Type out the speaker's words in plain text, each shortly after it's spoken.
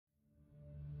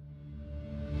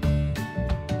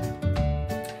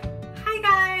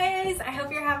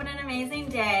having an amazing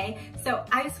day. So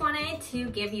I just wanted to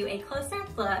give you a closer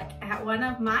look at one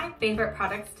of my favorite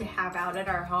products to have out at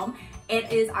our home.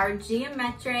 It is our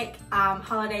geometric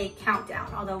holiday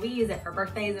countdown, although we use it for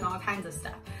birthdays and all kinds of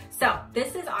stuff. So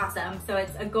this is awesome. So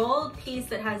it's a gold piece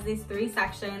that has these 3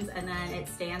 sections, and then it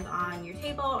stands on your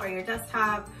table or your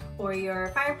desktop or your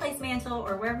fireplace mantle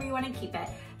or wherever you want to keep it.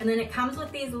 And then it comes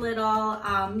with these little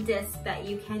discs that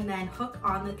you can then hook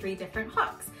on the 3 different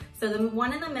hooks. So the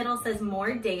one in the middle says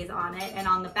more days on it, and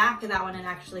on the back of that one it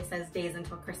actually says days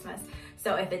until Christmas.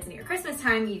 So if it's near Christmas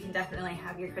time, you can definitely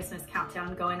have your Christmas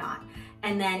countdown going on.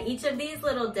 And then each of these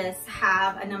little discs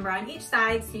have a number on each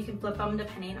side, so you can flip them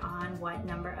depending on what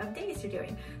number of days you're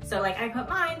doing. So like I put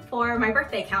mine for my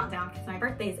birthday countdown because my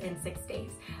birthday's in 6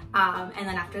 days. And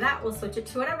then after that, we'll switch it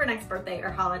to whatever next birthday or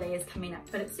holiday is coming up.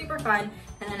 But it's super fun.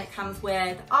 And then it comes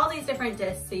with all these different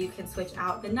discs, so you can switch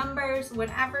out the numbers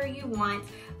whenever you want.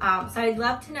 So I'd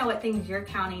love to know what things you're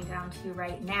counting down to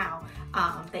right now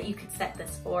that you could set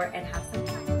this for and have some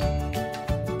fun.